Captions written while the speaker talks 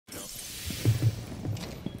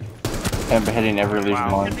I'm hitting every illusion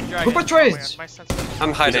line. Who betrays?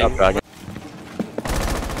 I'm hiding.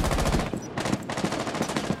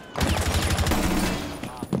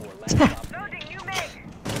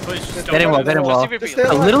 Get him well, get him well.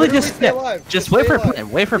 Literally just wait for plan,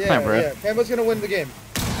 wait for plan, bro. Yeah, Pamba's gonna win the game.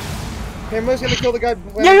 Pamba's gonna kill the guy.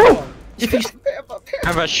 Yo!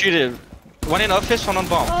 Pamba, shoot it. One in office, one on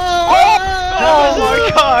bomb. Oh my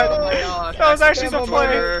god! That was actually the play.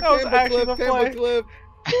 That was actually the play.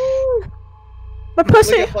 My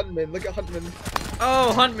pussy! Look at Huntman, look at Huntman.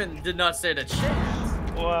 Oh, Huntman did not stand a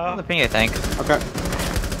chance. Wow. The ping, I think. Okay.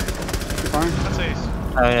 Fine. That's ace.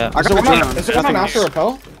 Oh yeah. Is there one after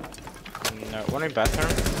repel? No, one in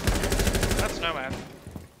bathroom. That's no man.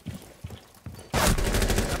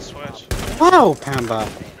 That's switch. Wow, Pamba.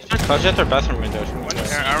 Close at their bathroom windows.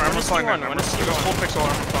 I'm replying right now. I'm full pixel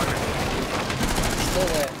armor replying. Still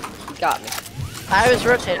there. He got me. I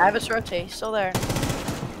have his rotate, still there.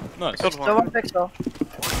 Nice. Still one pixel.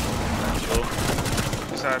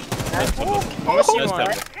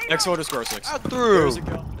 Next order score 6. Through.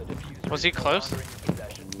 Was he close?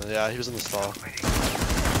 Yeah, he was in the stall.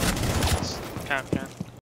 Can.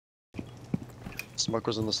 Smoke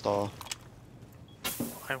was in the stall.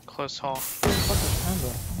 I'm close hall.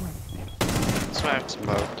 Smoked.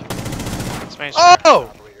 Smoked. Oh!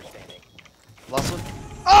 Last one.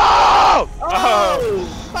 Oh!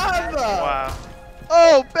 Oh! Wow.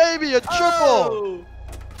 Oh, baby, a triple!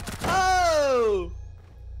 Oh!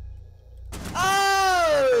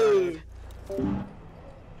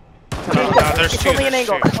 No, there's two. Pull me an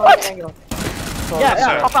angle.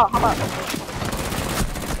 Yeah, hop out.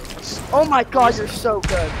 Oh my god, you're so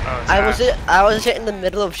good. Oh, I was in the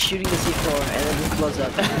middle of shooting the C4 and then it blows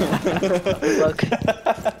up. Look.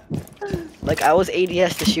 Like I was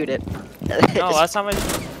ADS to shoot it. No, last time I.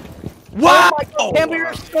 Wow! Oh my god,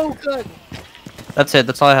 you're so good. That's it,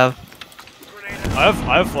 that's all I have. I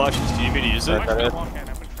have flashes. Do you need me to use it?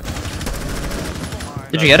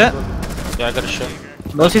 Did you get it? Yeah, I got a shot.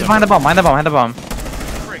 Lucy's behind the bomb, behind the bomb.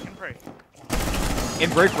 In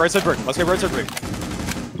break, right side break. Let's get right side break.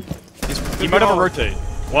 He might have a rotate.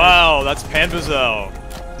 Wow, that's Panbazel.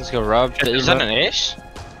 Let's go, Rob. Is that an ace?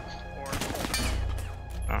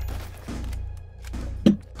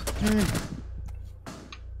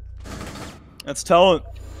 That's talent.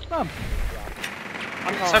 Oh!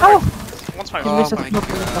 Once my Oh god. Kind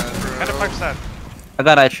of pipe set. I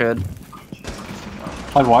thought I should.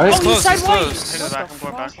 Side wide? Close, he's Hit close. the back, I'm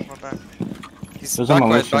going back. He's There's a back wide,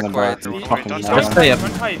 motion in back the wide. back. Wait, Fucking don't down. Just stay up.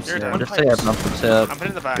 One pipes. You're done. Just stay up, don't put I'm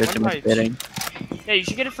hitting the back. Get too One much pipes. bidding. Yeah, you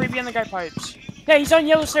should get a freebie on the guy pipes. Yeah, he's on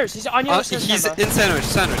yellow stairs. He's on yellow stairs. He's Pamba. in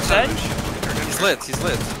sandwich. Dead? He's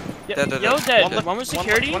lit. Yellow dead. One was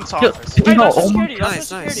security. One Hey, that's security. That's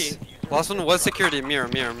security. Last one was security. Mirror.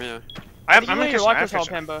 I'm in your lockers hall,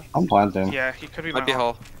 Pamba. I'm planting. Yeah, he could be Might be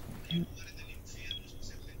hall.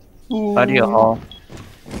 How do you haul?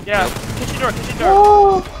 Yeah, kitchen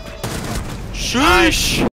door.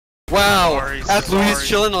 Shush! Wow, Sorry, that's Luis sorry.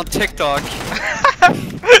 chilling on TikTok. He's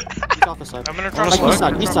off the side. I'm gonna try Like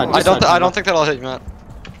to east side. I don't think that'll hit you, Matt.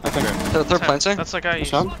 I think. They're planting. That's the guy you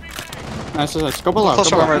Shot. Nice, go below. Close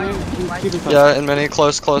Go below. armor. Keep it close. Yeah, in many,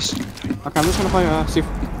 close. Okay, I'm just gonna play see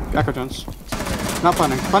Echo Jones. Not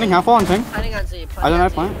planning. Planning half wall and thing. Planning on Z. I don't know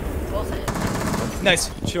plan. Both hit.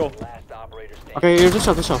 Nice, chill. Okay, you're just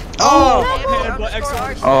shot.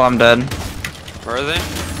 Oh, I'm dead. Where are they?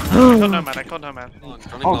 I killed no man. Oh,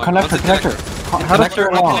 connector.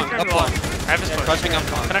 Connector long. up long. I have his push. Crouching up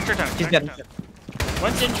long. Connector down. He's dead.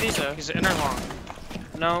 One's in Visa. He's inner long.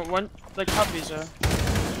 No, one like top Visa.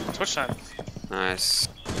 Switch side. Nice.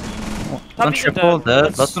 One triple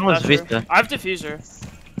dead. Last one was Vista. I have diffuser.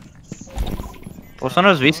 Last one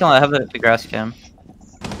was Vista and I have the grass cam.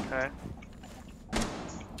 Okay.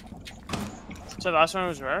 So the last one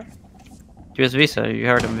was where? He was Visa, you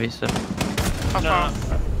heard him Visa.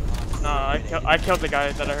 No, I killed the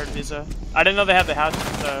guy that I heard Visa. I didn't know they had the hatch.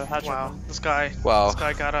 Wow, Wow. this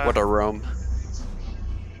guy got a. What a roam.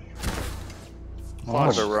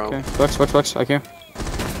 What a roam. Okay, flex, I can.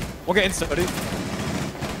 We'll get in study.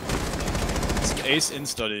 It's an ace in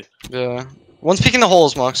study. Yeah. One's peeking the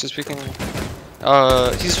holes, Mox. He's peeking.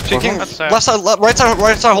 He's peeking That's left side, right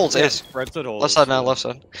side holds. Ace. Right side hole. Left side now, left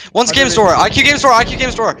side. One's games door. IQ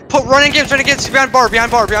games door. Put running games behind bar.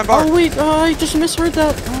 Oh wait, I just misheard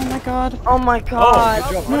that. Oh my god. Oh my god.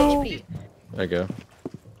 good job. 1 No. HP. There you go.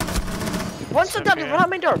 One's the W, run out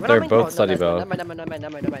main door. They're both study bow. Never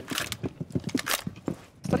mind.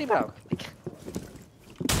 Study bow.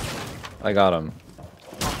 I got him.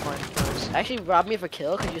 Actually robbed me of a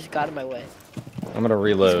kill because you just got in my way. I'm gonna He's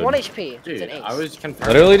reload. 1 HP. It's Dude, an ace. I was confirmed.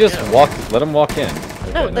 Literally just let him walk in.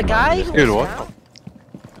 No, the guy who Dude, was what?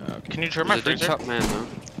 down- Can you turn my freezer? top man though.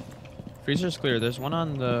 Freezer's clear. There's one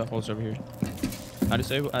on the holes over here. I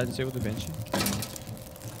disable the bench.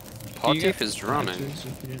 Pontiff is running. If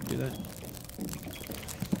you didn't do that.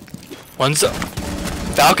 One's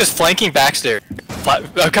Valk is flanking backstairs.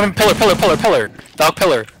 Coming pillar. Valk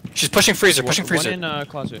pillar. She's pushing freezer, pushing freezer. One in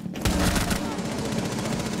closet.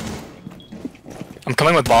 I'm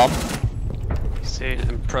coming with bomb. See.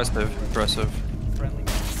 Impressive.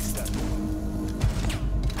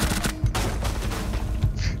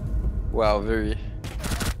 Wow, very.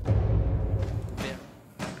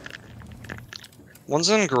 One's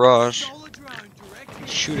in garage.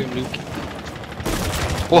 Shoot him, Luke.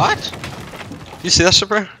 What? You see that shit,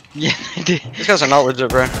 bro? Yeah, I did. These guys are not legit,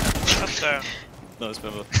 bro. No, it's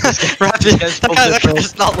Bimbo. Rappy, that guy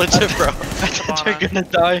is not legit, bro. They're gonna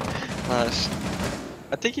die. Nice.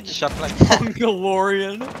 I think he just shot like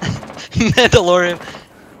Mandalorian. Mandalorian.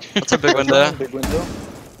 That's a big window. Big window.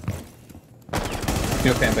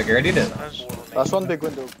 You fan bigger, I did it. Last one, big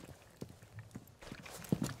window.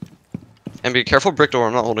 And be careful, brick door.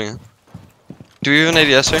 I'm not holding it. Do you have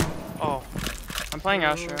an ADS here? Oh. I'm playing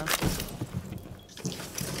Astra.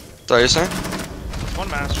 Sorry, sir. One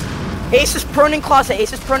master. Ace is prone in closet.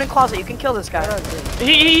 Ace is prone in closet. You can kill this guy.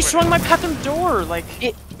 He swung my bathroom door, like.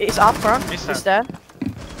 He's up front. He's dead.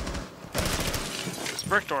 It's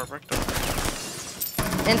brick door.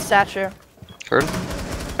 In stature. Heard.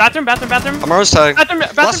 Bathroom. I'm always tagged.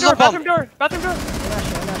 Bathroom door.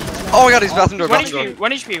 Oh my god, he's bathroom door. 1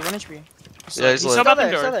 HP. Yeah, he's still lit.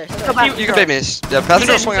 bathroom door. You can bait me. Yeah, bathroom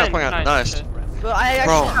door swing out. Nice. But I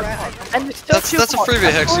actually and there's still two That's a vaults.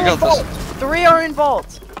 freebie, Hicks. You got this. 3 are in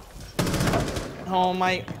vault. Oh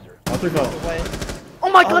my. Oh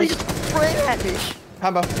my god, he just sprayed at me.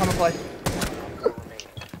 Pamba play.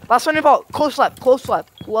 Last one in vault. Close left.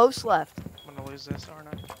 I'm gonna lose this, aren't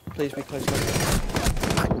I? Please be close.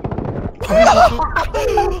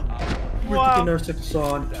 Wow.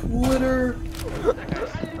 On Twitter.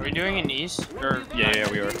 Are we doing an east? Or Yeah,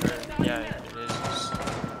 we are. yeah, it is.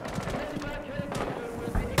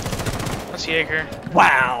 Let's Jaeger.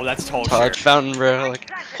 Wow, that's tall Touch shit. fountain, bro. Like,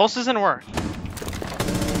 Pulse doesn't work.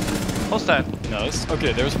 Pulse dead. No,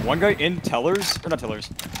 okay, there's one guy in tellers, or not tellers.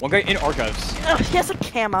 One guy in archives. He has a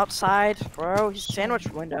cam outside, bro. He's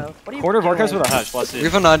sandwiched window. What are you Corner of doing? archives with a hatch, let's see. we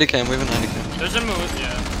have a 90 cam. There's a move,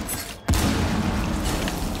 yeah.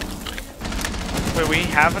 Wait, we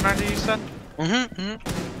have a 90, you said? I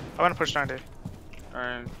wanna push 90.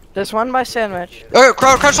 Alright. There's one by sandwich. Oh,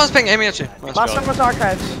 crouch one's ping, aiming at you. Nice. Last one was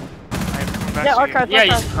archives. I'm coming back Yeah, to you. archives, Yeah,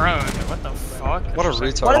 archives. he's prone. What the fuck? What a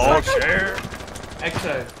retard. What is Oh, archives? share.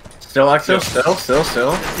 Exo. Still, still.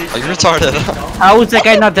 Are you retarded? How is that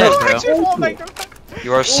guy not dead, bro? Oh my god.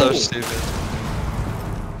 You are so stupid.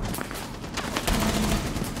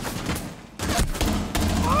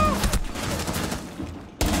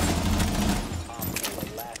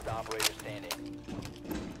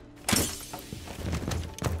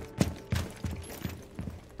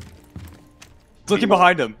 Looking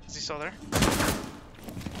behind him. Is he still there?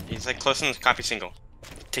 He's like close in copy single.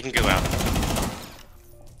 Taking goo out.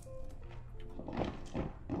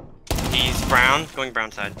 He's brown, going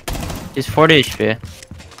brown side. He's 40 HP.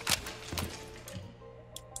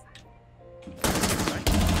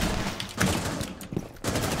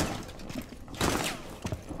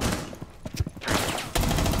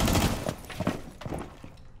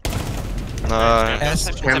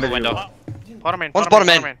 Nice. Window. Bottom main. One's bottom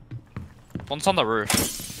main. One's on the roof.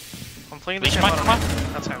 I'm fleeing the Leash same mine, bottom come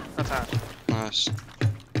main. That's him. That's half. Nice.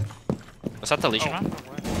 Was that the Legion one?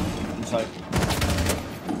 Inside.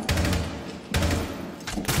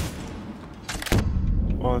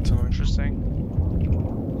 Well, that's interesting.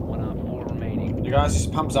 You guys, this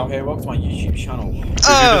Pam's out here. Welcome to my YouTube channel.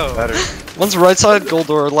 Oh! One's right side gold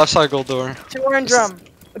door, left side gold door. 2 are in drum.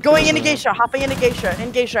 Going into geisha. Hopping into geisha.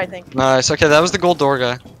 In geisha, I think. Nice. Okay, that was the gold door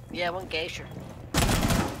guy. Yeah, one geisha.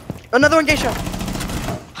 Another one geisha.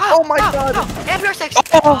 Oh my god. HyperX.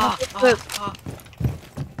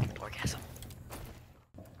 Orgasm.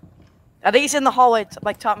 I think he's in the hallway,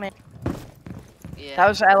 like top man. Yeah. That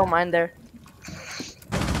was idle mine there.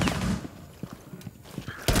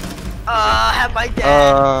 Have my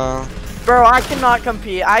dad. Bro, I cannot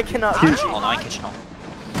compete. I cannot. Kitchen hall, 9 kitchen hall.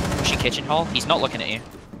 Pushing kitchen hall. He's not looking at you.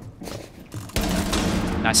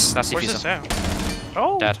 Nice. That's Where's diffuser. this at?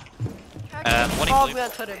 Oh. Dead. One Follow in me blue. on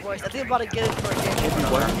Twitter, boys. I think I'm about to get it for a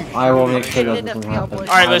game. I will make sure that doesn't happen.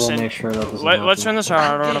 Alright, listen. Make sure that doesn't happen. Let's turn this around.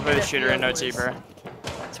 I don't want to play the shooter in no deeper.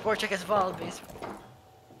 Sport check has followed me.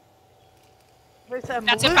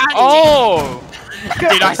 That's it. Oh!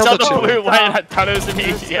 Dude, I saw the blue light and I thought it was an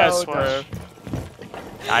ATS, bro.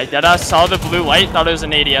 I deadass saw the blue light, thought it was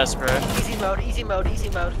an ADS, bro. Easy mode, easy mode, easy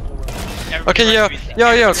mode. Okay, yo,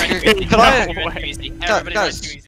 can I, Everybody guys,